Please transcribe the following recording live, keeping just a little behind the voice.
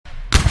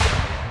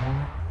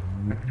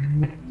And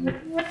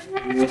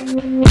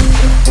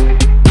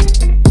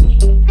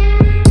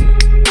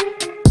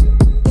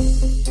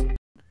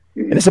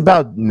it's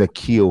about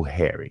N'Keal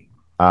Harry.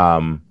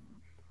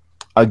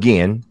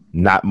 Again,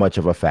 not much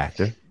of a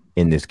factor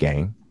in this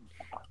game.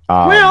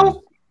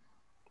 Well,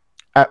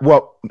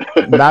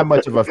 not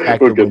much of a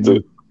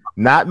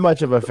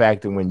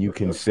factor when you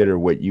consider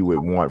what you would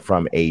want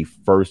from a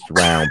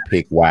first-round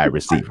pick wide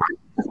receiver.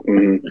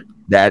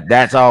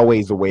 That's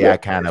always the way I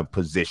kind of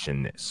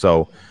position this.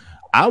 So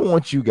I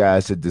want you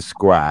guys to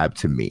describe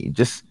to me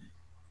just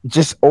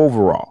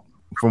overall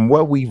from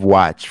what we've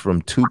watched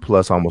from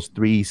 2+ almost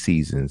 3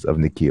 seasons of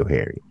N'Keal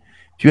Harry.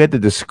 If you had to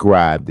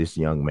describe this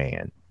young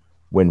man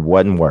with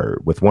one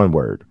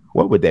word,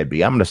 what would that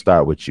be? I'm going to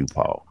start with you,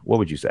 Paul. What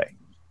would you say?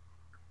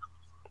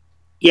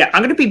 Yeah,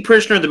 I'm going to be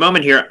prisoner of the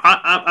moment here.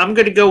 I'm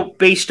going to go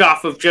based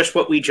off of just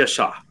what we just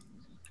saw.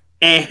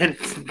 And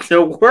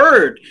the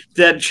word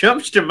that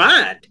jumps to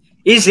mind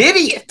is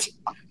idiot.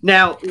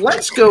 Now,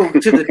 let's go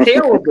to the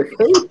tail of the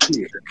tape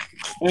here.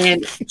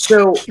 And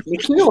so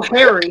N'Keal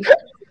Harry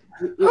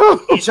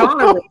is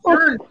on a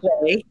return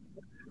play,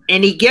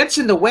 and he gets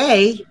in the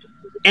way,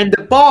 and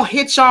the ball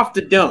hits off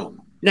the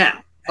dome.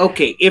 Now,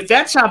 okay, if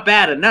that's not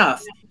bad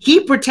enough, he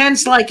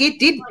pretends like it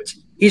didn't.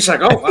 He's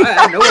like, "Oh,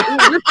 I know what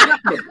happened.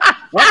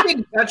 That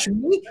didn't touch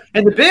me."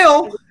 And the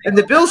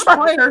Bills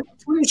player,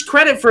 to his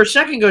credit for a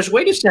second, goes,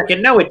 "Wait a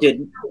second, no, it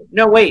didn't.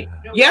 No, wait,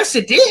 yes,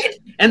 it did."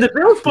 And the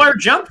Bills player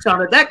jumps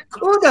on it. That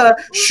coulda,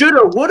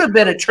 shoulda, woulda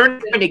been a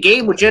turn in the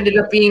game, which ended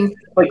up being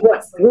like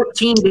what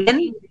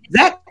 14-10.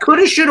 That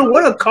coulda, shoulda,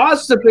 woulda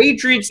cost the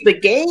Patriots the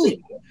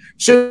game.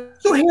 So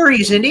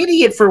Harry's an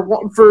idiot for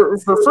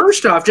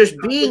first off just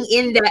being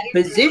in that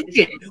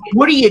position.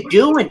 What are you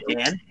doing,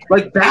 man?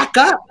 Like, back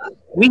up.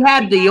 We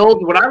had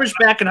when I was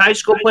back in high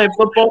school playing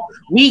football,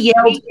 we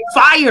yelled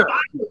fire,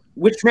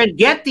 which meant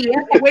get the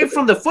F away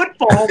from the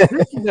football.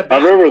 This is a I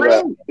remember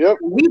that. Yep.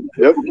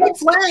 Red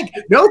flag.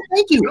 No,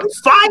 thank you.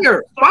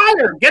 Fire,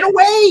 get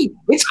away.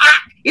 It's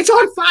hot. It's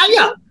on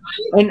fire.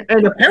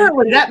 And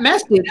apparently that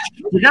message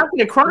did not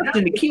get across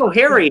to N'Keal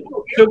Harry.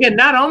 So again,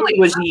 not only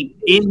was he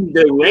in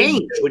the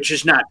range, which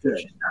is not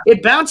good,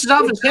 it bounces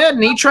off his head,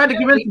 and he tried to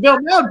convince the Bill,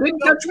 "No, didn't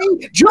touch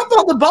me. Jump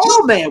on the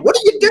ball, man. What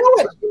are you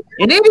doing?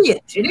 An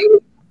idiot.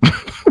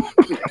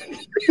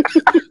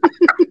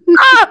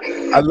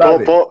 I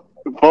love it.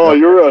 Paul,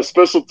 you're a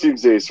special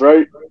teams ace,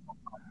 right?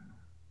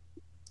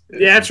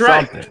 Yeah, that's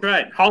right. That's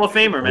right. Hall of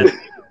Famer, man.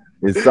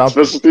 It's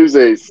something. Special teams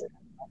ace.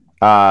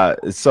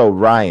 So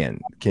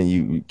Ryan, can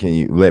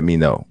you let me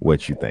know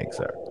what you think,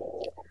 sir?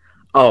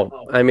 Oh,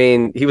 I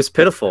mean, he was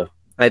pitiful.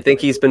 I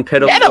think he's been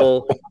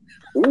pitiful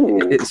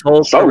his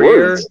whole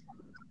career.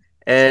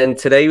 And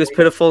today he was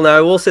pitiful. Now,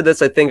 I will say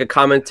this. I think a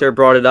commenter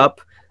brought it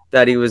up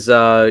that he was,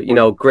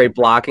 great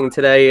blocking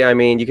today. I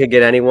mean, you could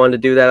get anyone to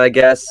do that, I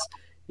guess.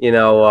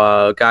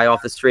 A guy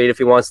off the street if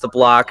he wants to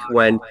block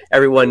when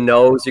everyone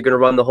knows you're going to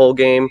run the whole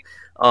game.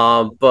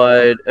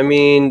 But, I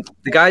mean,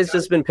 the guy's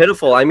just been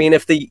pitiful. I mean,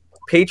 if the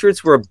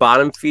Patriots were a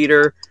bottom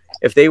feeder,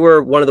 if they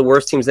were one of the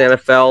worst teams in the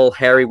NFL,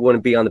 Harry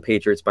wouldn't be on the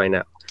Patriots by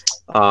now.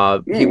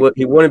 He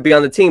wouldn't be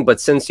on the team. But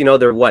since, they're,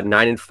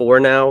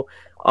 9-4 now,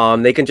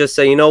 they can just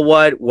say, you know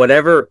what,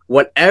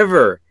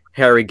 whatever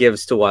Harry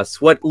gives to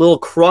us, what little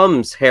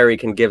crumbs Harry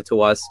can give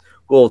to us,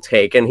 we'll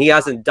take. And he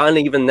hasn't done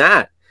even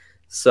that.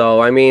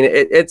 So, I mean,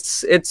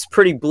 it's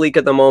pretty bleak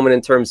at the moment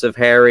in terms of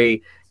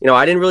Harry.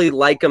 I didn't really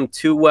like him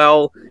too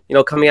well,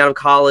 coming out of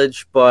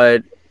college.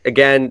 But,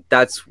 again,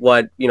 that's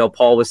what,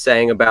 Paul was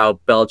saying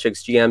about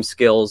Belichick's GM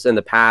skills in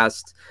the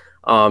past.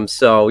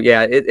 So,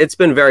 yeah, it's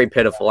been very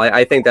pitiful.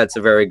 I think that's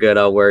a very good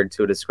word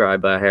to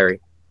describe Harry.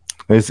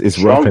 It's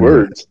rough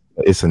words.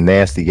 It's a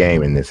nasty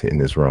game in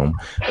this room.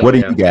 What do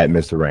you got,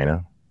 Mr.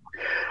 Reyna?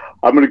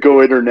 I'm going to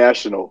go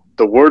international.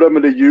 The word I'm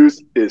going to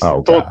use is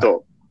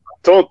tonto.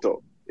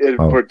 Tonto. And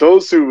for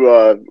those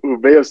who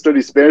may have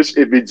studied Spanish,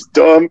 it means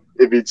dumb.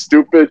 It means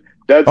stupid.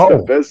 That's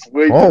the best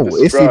way to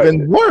describe it's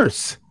even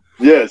worse.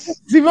 Yes.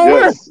 It's even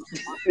worse.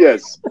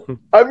 Yes.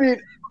 I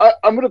mean,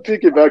 I'm going to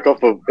pick it back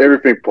off of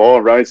everything Paul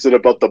and Ryan said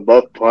about the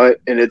muff punt.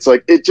 And it's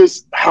like,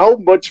 how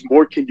much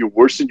more can you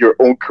worsen your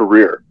own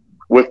career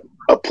with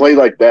a play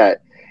like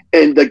that?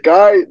 And the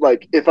guy,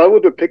 like, if I were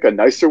to pick a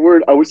nicer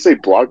word, I would say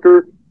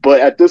blocker. But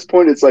at this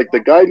point, it's like the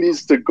guy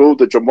needs to go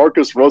the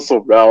Jamarcus Russell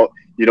route,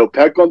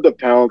 pack on the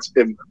pounds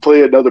and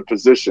play another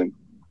position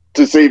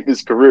to save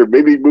his career.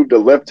 Maybe move to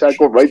left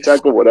tackle, right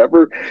tackle,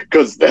 whatever,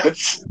 because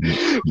that's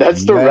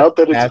the route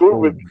that it's going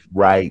with.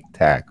 Right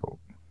tackle.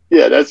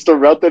 Yeah, that's the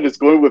route that it's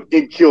going with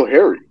N'Keal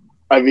Harry.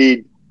 I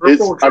mean, I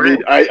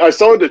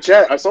saw in the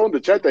chat.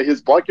 That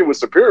his blocking was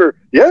superior.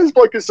 Yeah, his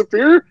blocking is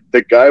superior.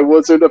 The guy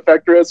wasn't a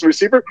factor as a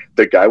receiver.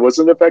 The guy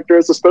wasn't a factor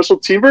as a special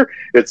teamer.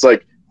 It's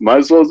like, might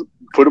as well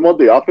put him on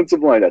the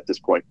offensive line at this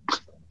point.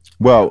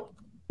 Well,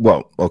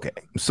 okay.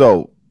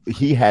 So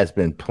he has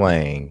been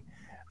playing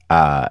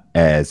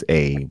as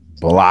a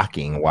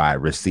blocking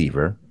wide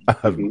receiver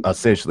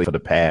essentially for the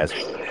past,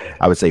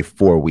 I would say,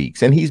 4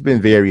 weeks, and he's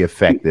been very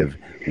effective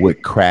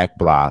with crack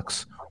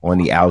blocks on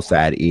the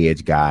outside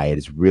edge guy. It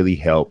has really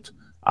helped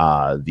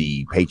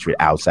the Patriot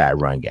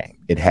outside run game.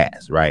 It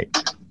has, right?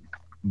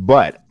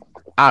 But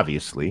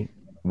obviously,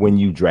 when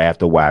you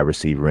draft a wide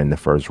receiver in the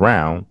first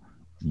round,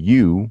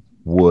 you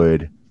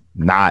would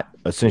not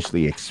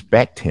essentially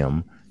expect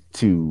him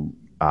to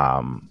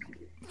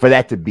for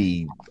that to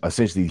be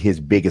essentially his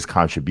biggest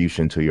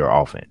contribution to your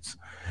offense.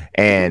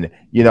 And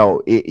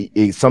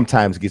it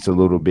sometimes gets a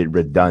little bit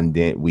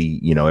redundant.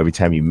 Every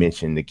time you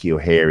mention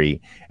N'Keal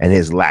Harry and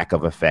his lack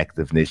of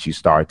effectiveness, you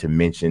start to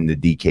mention the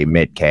DK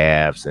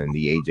Metcalfs and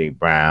the AJ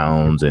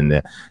Browns and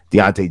the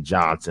Deontay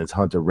Johnsons,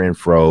 Hunter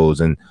Renfrows,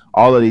 and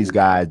all of these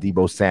guys,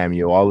 Debo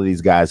Samuel, all of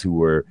these guys who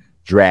were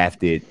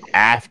drafted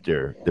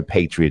after the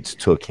Patriots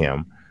took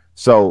him.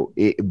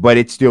 But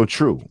it's still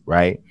true,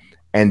 right?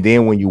 And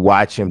then when you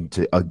watch him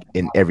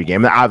in every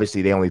game, and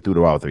obviously they only threw the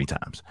ball 3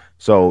 times.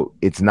 So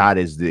it's not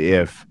as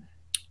if,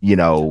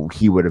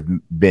 he would have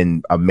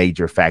been a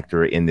major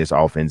factor in this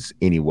offense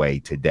anyway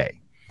today.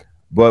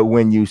 But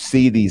when you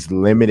see these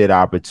limited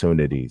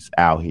opportunities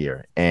out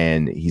here,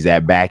 and he's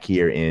back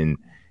here in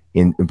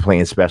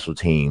playing special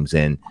teams,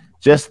 and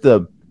just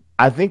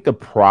I think the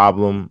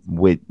problem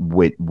with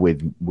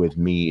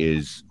me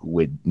is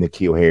with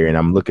N'Keal Harry, and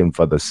I'm looking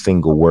for the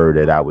single word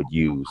that I would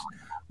use.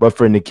 But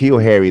for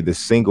N'Keal Harry, the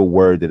single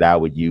word that I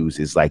would use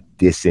is like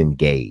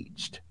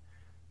disengaged.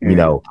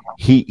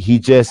 He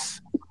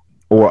just,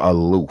 or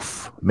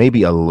aloof.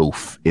 Maybe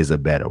aloof is a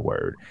better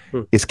word.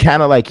 It's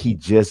kind of like he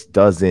just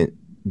doesn't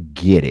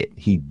get it.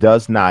 He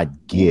does not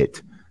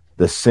get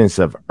the sense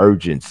of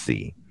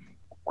urgency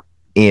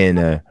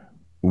in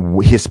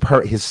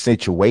his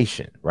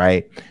situation,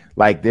 right?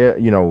 Like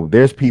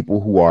there's people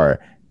who are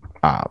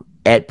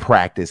at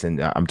practice, and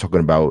I'm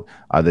talking about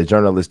the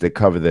journalists that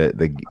cover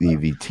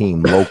the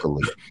team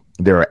locally.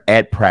 They're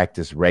at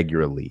practice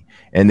regularly,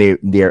 and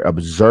they're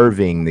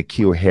observing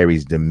N'Keal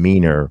Harry's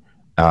demeanor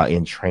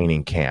in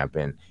training camp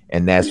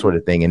and that sort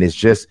of thing. And it's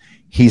just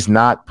he's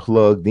not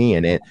plugged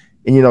in, and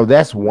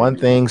that's one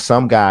thing.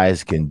 Some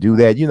guys can do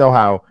that. You know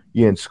how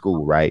you're in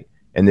school, right?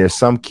 And there's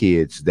some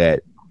kids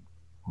that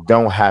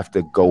don't have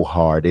to go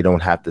hard. They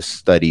don't have to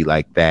study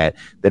like that.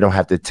 They don't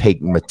have to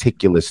take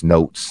meticulous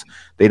notes.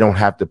 They don't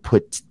have to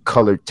put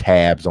colored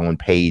tabs on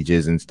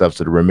pages and stuff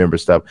so to remember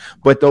stuff.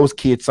 But those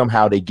kids,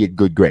 somehow they get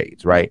good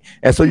grades, right?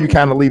 And so you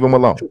kind of leave them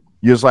alone.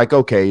 You're just like,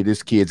 okay,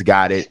 this kid's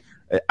got it.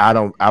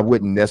 I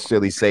wouldn't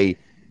necessarily say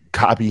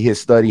copy his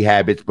study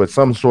habits, but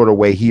some sort of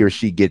way he or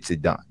she gets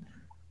it done.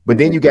 But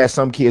then you got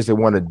some kids that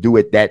want to do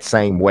it that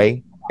same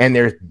way, and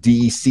they're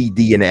D, C,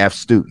 D, and F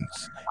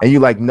students. And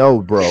you're like,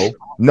 no, bro.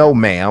 No,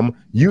 ma'am,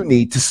 you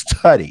need to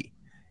study.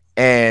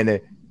 And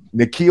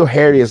N'Keal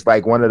Harry is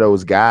like one of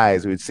those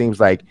guys who it seems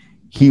like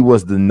he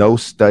was the no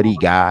study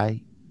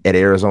guy at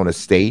Arizona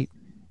State.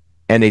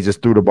 And they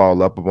just threw the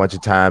ball up a bunch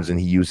of times, and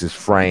he used his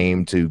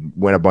frame to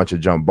win a bunch of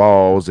jump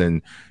balls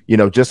and,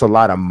 just a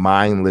lot of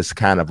mindless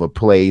kind of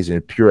plays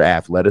and pure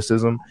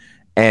athleticism.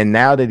 And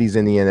now that he's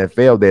in the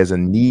NFL, there's a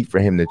need for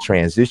him to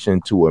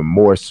transition to a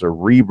more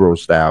cerebral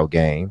style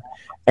game,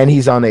 and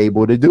he's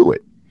unable to do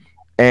it.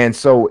 And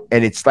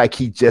it's like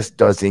he just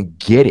doesn't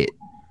get it.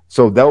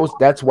 So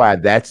that's why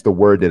that's the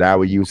word that I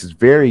would use.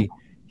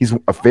 He's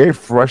a very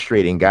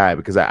frustrating guy,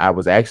 because I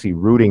was actually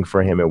rooting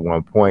for him at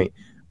one point,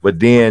 but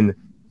then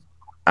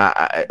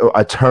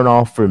a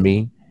turnoff for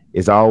me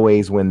is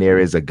always when there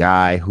is a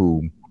guy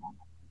who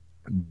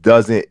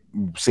doesn't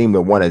seem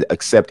to want to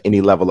accept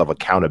any level of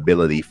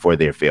accountability for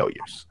their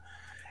failures.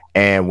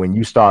 And when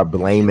you start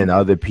blaming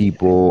other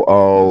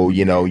people,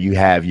 you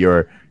have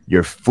your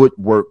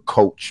footwork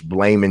coach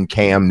blaming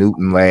Cam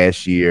Newton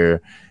last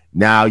year.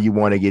 Now you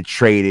want to get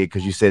traded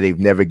because you said they've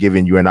never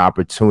given you an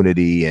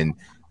opportunity, and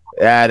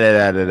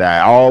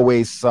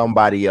always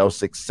somebody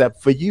else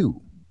except for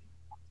you.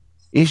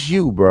 It's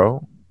you,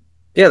 bro.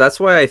 Yeah, that's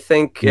why I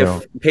think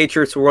if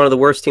Patriots were one of the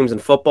worst teams in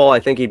football, I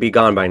think he'd be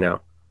gone by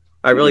now.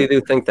 I really do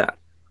think that.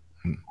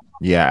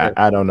 Yeah,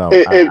 I don't know.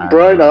 And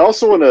Brian, I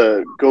also want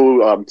to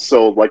go.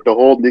 So, like the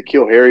whole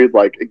N'Keal Harry,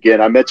 like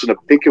again, I mentioned, I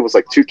think it was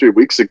like 2-3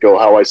 weeks ago,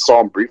 how I saw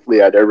him briefly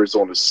at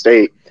Arizona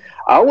State.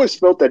 I always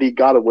felt that he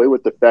got away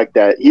with the fact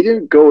that he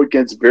didn't go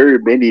against very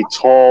many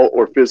tall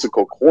or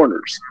physical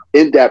corners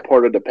in that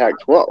part of the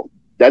Pac-12.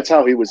 That's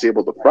how he was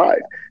able to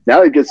thrive.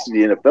 Now he gets to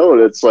the NFL,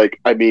 and it's like,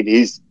 I mean,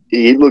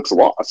 he looks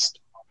lost.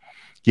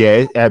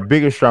 Yeah, at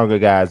bigger, stronger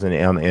guys on the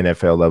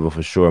NFL level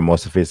for sure. More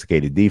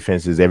sophisticated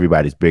defenses.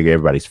 Everybody's bigger.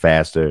 Everybody's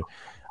faster.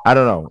 I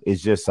don't know.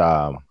 It's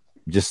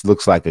just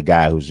looks like a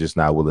guy who's just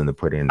not willing to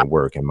put in the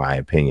work, in my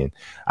opinion.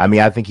 I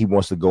mean, I think he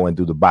wants to go and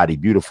do the body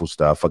beautiful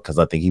stuff because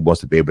I think he wants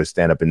to be able to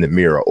stand up in the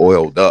mirror,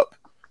 oiled up,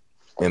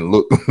 and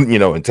look,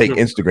 and take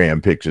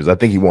Instagram pictures. I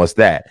think he wants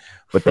that.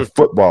 But the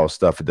football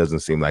stuff, it doesn't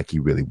seem like he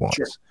really wants.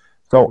 Sure.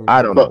 So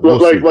I don't know.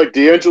 Like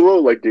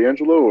D'Angelo,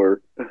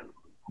 or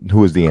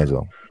who is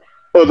D'Angelo?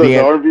 Oh,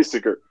 the R&B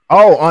singer.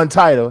 Oh,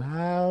 Untitled.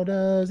 How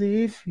does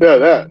it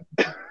feel? Yeah,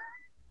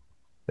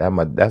 that.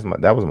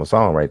 that was my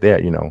song right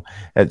there. You know,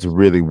 that's a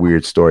really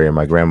weird story. And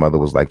my grandmother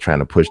was like trying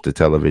to push the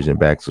television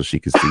back so she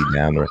could see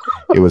down there.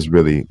 It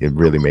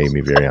really made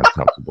me very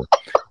uncomfortable.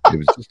 It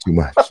was just too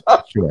much.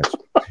 Too much.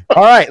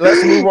 All right,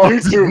 let's move on.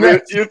 YouTube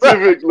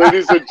it,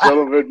 ladies and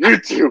gentlemen.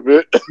 YouTube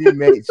it.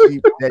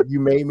 You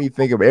made me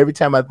think of every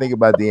time I think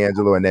about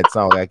D'Angelo and that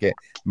song.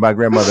 My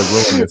grandmother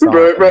ruined the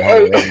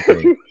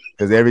song.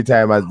 Because every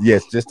time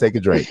just take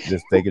a drink.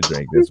 Just take a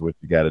drink. That's what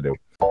you got to do.